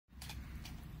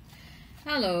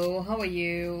Hello, how are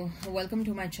you? Welcome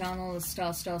to my channel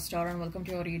Star and welcome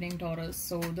to your reading, Taurus.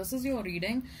 So this is your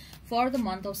reading for the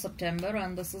month of September,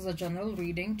 and this is a general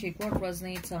reading. Take what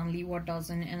resonates and leave what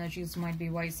doesn't. Energies might be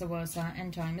vice versa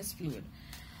and time is fluid.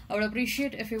 I would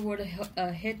appreciate if you would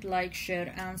hit like,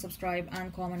 share and subscribe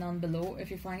and comment on below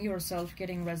if you find yourself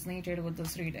getting resonated with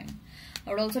this reading. I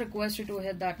would also request you to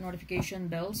hit that notification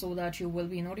bell so that you will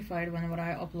be notified whenever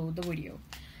I upload the video.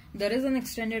 There is an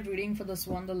extended reading for this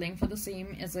one. The link for the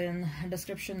same is in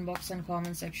description box and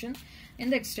comment section. In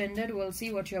the extended, we'll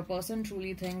see what your person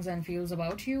truly thinks and feels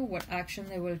about you, what action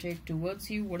they will take towards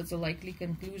you, what is the likely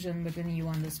conclusion between you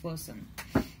and this person.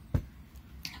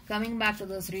 Coming back to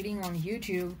this reading on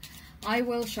YouTube, I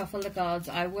will shuffle the cards,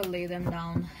 I will lay them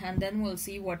down, and then we'll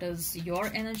see what is your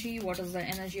energy, what is the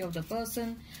energy of the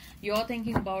person you're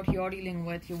thinking about, you're dealing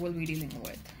with, you will be dealing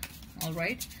with.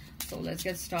 Alright? So let's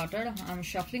get started. I'm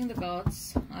shuffling the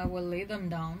cards. I will lay them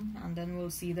down and then we'll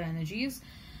see the energies.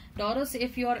 Taurus,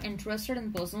 if you are interested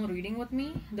in personal reading with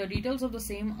me, the details of the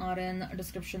same are in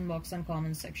description box and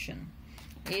comment section.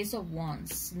 Ace of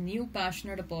Wands. New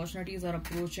passionate opportunities are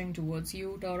approaching towards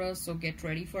you, Taurus, so get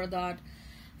ready for that.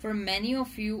 For many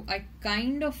of you, I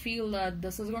kind of feel that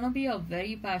this is going to be a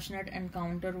very passionate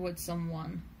encounter with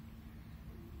someone.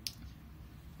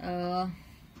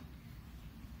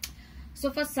 So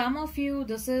for some of you,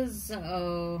 this is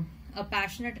a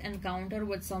passionate encounter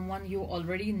with someone you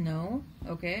already know,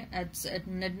 okay? It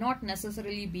need not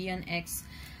necessarily be an ex.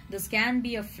 This can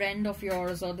be a friend of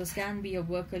yours, or this can be a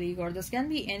work colleague, or this can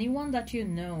be anyone that you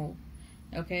know,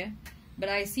 okay? But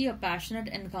I see a passionate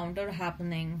encounter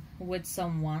happening with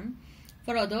someone.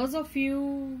 For others of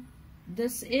you,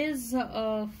 this is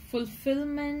a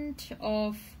fulfillment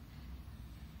of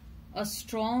a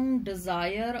strong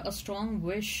desire, a strong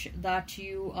wish that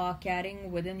you are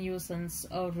carrying within you since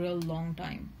a real long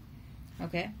time.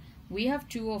 Okay, we have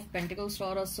Two of Pentacles,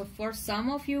 Taurus. So for some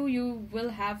of you, you will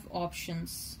have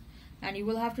options and you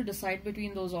will have to decide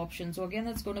between those options. So again,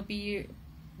 it's going to be,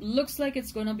 looks like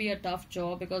it's going to be a tough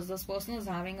job because this person is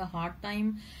having a hard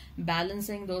time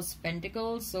balancing those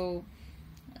pentacles. So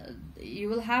you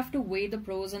will have to weigh the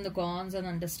pros and the cons and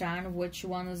understand which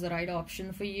one is the right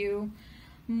option for you.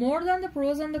 More than the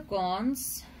pros and the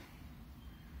cons,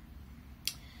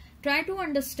 try to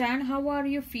understand how are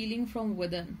you feeling from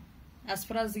within as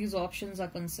far as these options are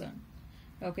concerned.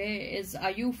 Okay,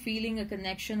 are you feeling a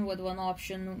connection with one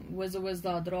option with the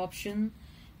other option?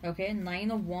 Okay,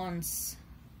 Nine of Wands.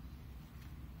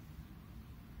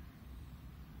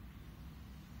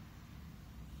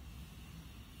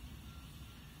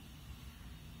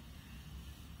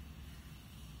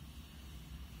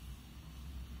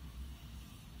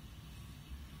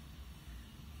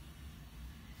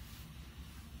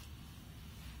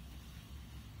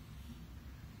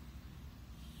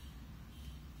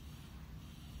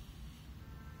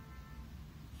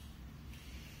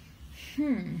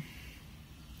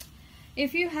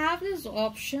 If you have these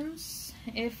options,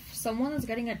 if someone is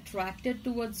getting attracted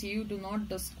towards you, do not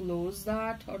disclose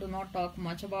that or do not talk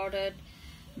much about it,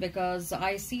 because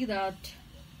I see that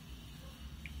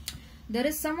there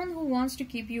is someone who wants to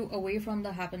keep you away from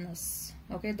the happiness.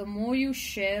 Okay, the more you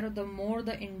share, the more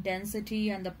the intensity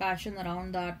and the passion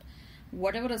around that,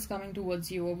 whatever is coming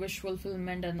towards you, a wish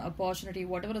fulfillment, an opportunity,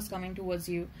 whatever is coming towards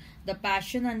you, the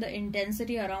passion and the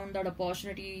intensity around that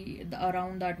opportunity,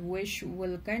 around that wish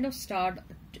will kind of start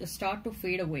to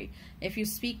fade away if you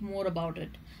speak more about it.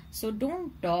 So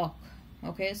don't talk.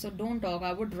 Okay, so don't talk.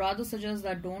 I would rather suggest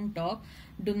that don't talk.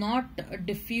 Do not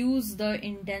diffuse the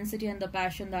intensity and the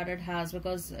passion that it has,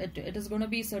 because it is going to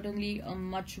be certainly a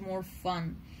much more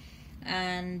fun.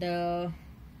 And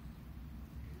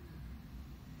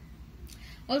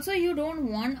also, you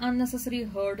don't want unnecessary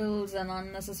hurdles and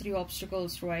unnecessary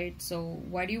obstacles, right? So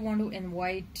why do you want to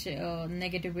invite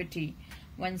negativity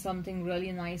when something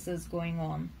really nice is going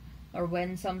on, or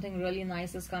when something really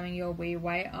nice is coming your way?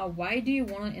 Why do you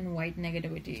want to invite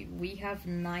negativity? We have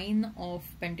Nine of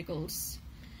Pentacles.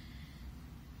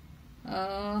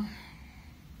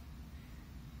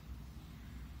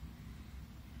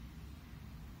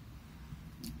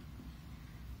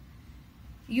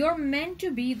 You're meant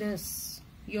to be this.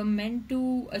 You're meant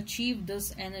to achieve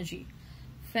this energy.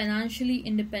 Financially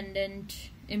independent,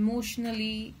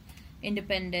 emotionally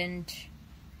independent.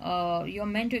 You're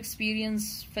meant to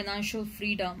experience financial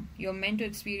freedom. You're meant to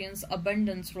experience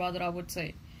abundance, rather, I would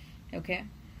say. Okay?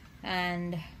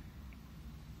 And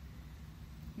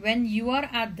when you are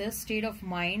at this state of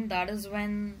mind, that is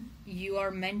when you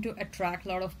are meant to attract a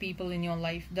lot of people in your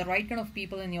life, the right kind of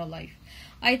people in your life.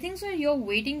 I think so you're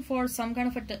waiting for some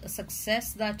kind of a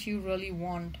success that you really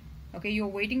want. Okay, you're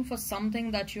waiting for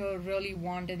something that you really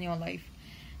want in your life.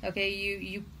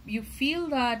 Okay, you feel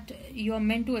that you're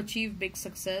meant to achieve big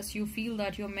success. You feel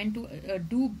that you're meant to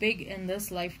do big in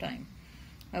this lifetime.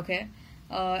 Okay,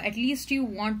 at least you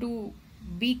want to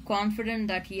be confident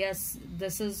that yes,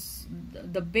 this is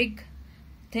the big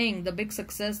thing, the big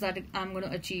success that I'm going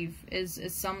to achieve is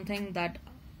something that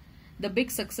the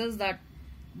big success that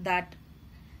that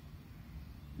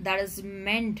is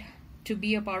meant to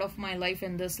be a part of my life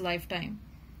in this lifetime.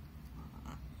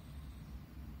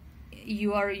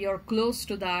 You're close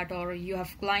to that, or you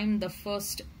have climbed the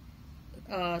first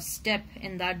step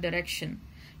in that direction.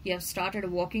 You have started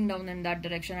walking down in that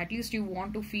direction. At least you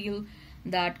want to feel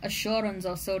that assurance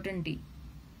or certainty.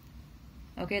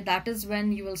 Okay, that is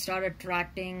when you will start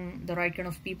attracting the right kind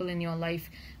of people in your life,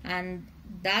 and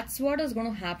that's what is going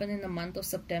to happen in the month of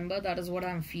September. That is what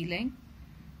I'm feeling.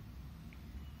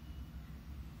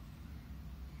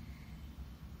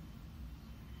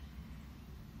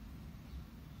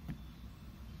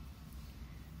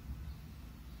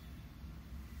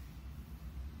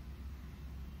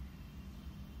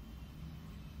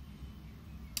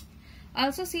 I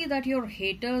also see that your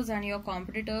haters and your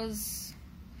competitors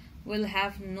will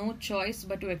have no choice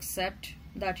but to accept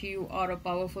that you are a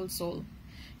powerful soul.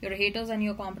 Your haters and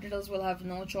your competitors will have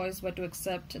no choice but to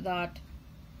accept that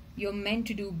you're meant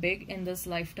to do big in this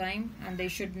lifetime, and they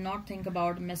should not think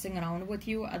about messing around with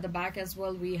you. At the back as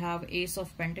well, we have Ace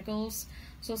of Pentacles.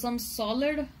 So some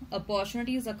solid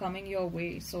opportunities are coming your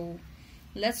way. So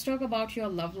let's talk about your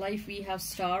love life. We have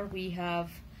Star, we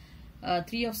have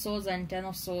Three of Swords and Ten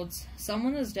of Swords.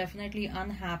 Someone is definitely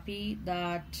unhappy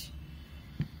that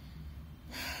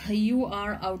you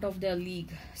are out of their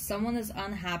league. Someone is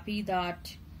unhappy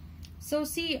that... So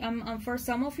see, for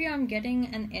some of you, I'm getting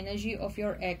an energy of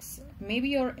your ex. Maybe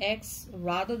your ex,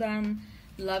 rather than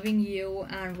loving you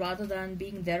and rather than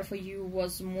being there for you,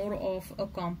 was more of a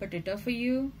competitor for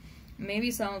you.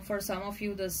 Maybe for some of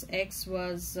you, this ex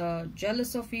was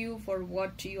jealous of you for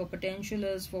what your potential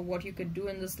is, for what you could do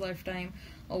in this lifetime,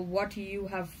 or what you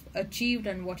have achieved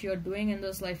and what you're doing in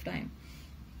this lifetime.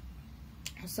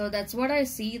 So that's what I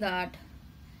see, that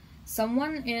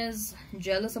someone is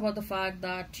jealous about the fact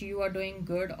that you are doing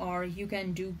good or you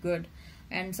can do good.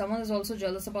 And someone is also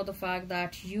jealous about the fact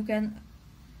that you can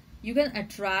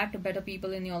attract better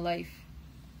people in your life.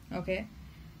 Okay.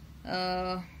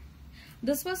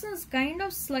 This person is kind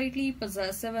of slightly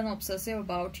possessive and obsessive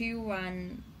about you,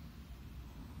 and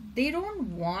they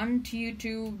don't want you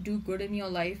to do good in your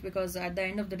life, because at the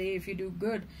end of the day, if you do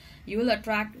good, you will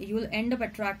end up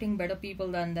attracting better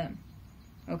people than them.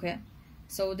 Okay,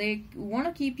 so they want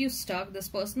to keep you stuck. This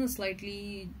person is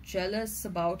slightly jealous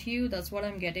about you. That's what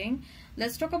I'm getting.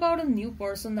 Let's talk about a new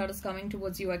person that is coming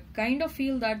towards you. I kind of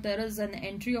feel that there is an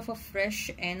entry of a fresh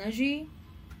energy.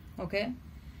 Okay,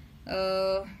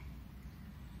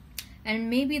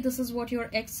 and maybe this is what your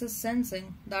ex is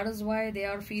sensing. That is why they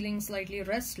are feeling slightly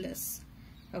restless.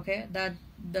 Okay, that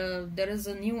there is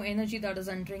a new energy that is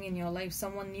entering in your life.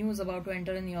 Someone new is about to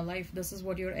enter in your life. This is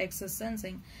what your ex is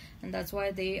sensing, and that's why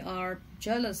they are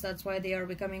jealous. That's why they are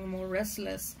becoming more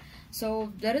restless.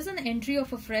 So there is an entry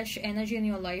of a fresh energy in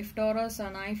your life, Taurus,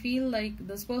 and I feel like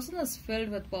this person is filled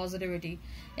with positivity,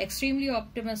 extremely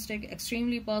optimistic,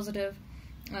 extremely positive.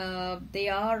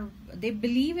 They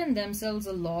believe in themselves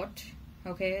a lot.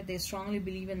 Okay, they strongly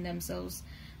believe in themselves.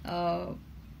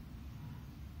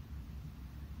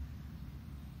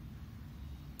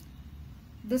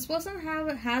 This person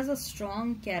has a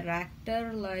strong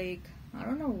character. Like, I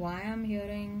don't know why I'm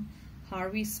hearing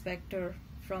Harvey Specter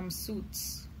from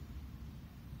Suits.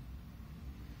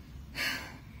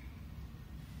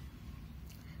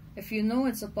 If you know,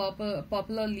 it's a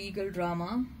popular legal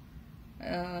drama.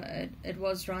 It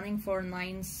was running for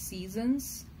 9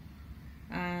 seasons,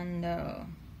 and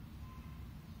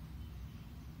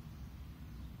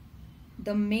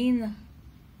the main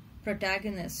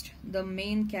protagonist, the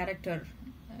main character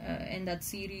in that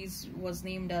series was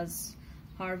named as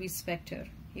Harvey Specter.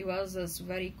 He was this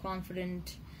very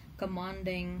confident,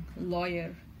 commanding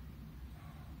lawyer.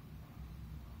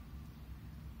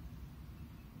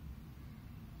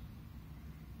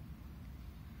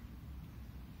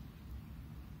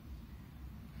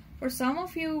 For some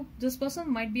of you, this person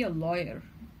might be a lawyer.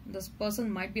 This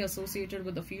person might be associated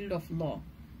with the field of law.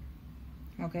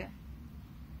 Okay?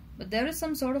 But there is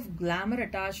some sort of glamour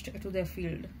attached to their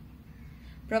field.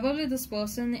 Probably this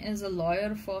person is a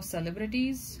lawyer for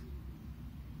celebrities.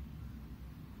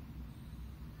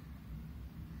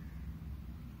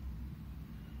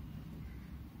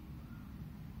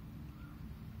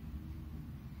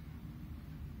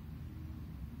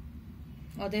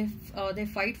 or they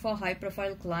fight for high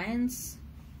profile clients.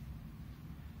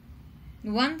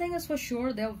 One thing is for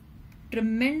sure, they're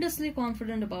tremendously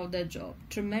confident about their job,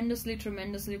 tremendously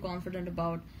confident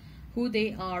about who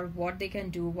they are, what they can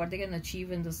do, what they can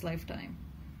achieve in this lifetime.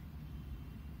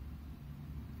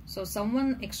 So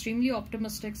someone extremely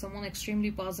optimistic, someone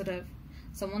extremely positive,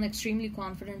 someone extremely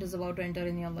confident is about to enter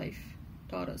in your life,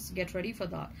 Taurus. Get ready for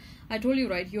that. I told you,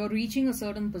 right? You're reaching a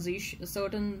certain position,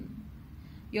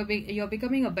 you're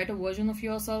becoming a better version of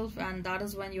yourself, and that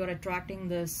is when you're attracting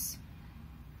this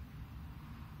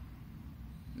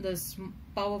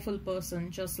powerful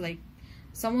person, just like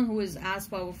someone who is as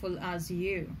powerful as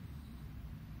you.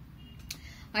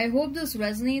 I hope this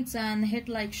resonates, and hit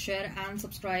like, share and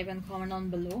subscribe and comment down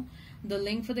below. The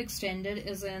link for the extended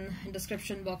is in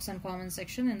description box and comment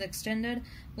section. In the extended,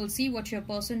 we'll see what your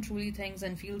person truly thinks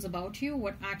and feels about you,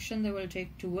 what action they will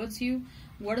take towards you,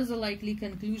 what is the likely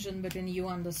conclusion between you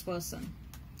and this person.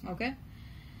 Okay,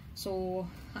 so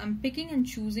I'm picking and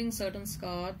choosing certain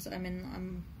cards. I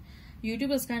mean,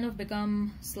 YouTube has kind of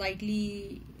become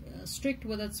slightly strict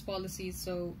with its policies,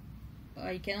 so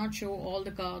I cannot show all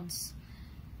the cards.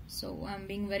 So I'm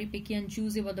being very picky and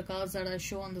choosy about the cards that I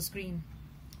show on the screen.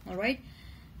 Alright,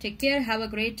 take care, have a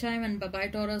great time, and bye-bye,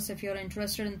 Taurus. If you're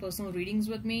interested in personal readings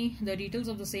with me, the details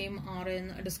of the same are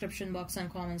in a description box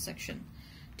and comment section.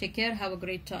 Take care, have a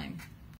great time.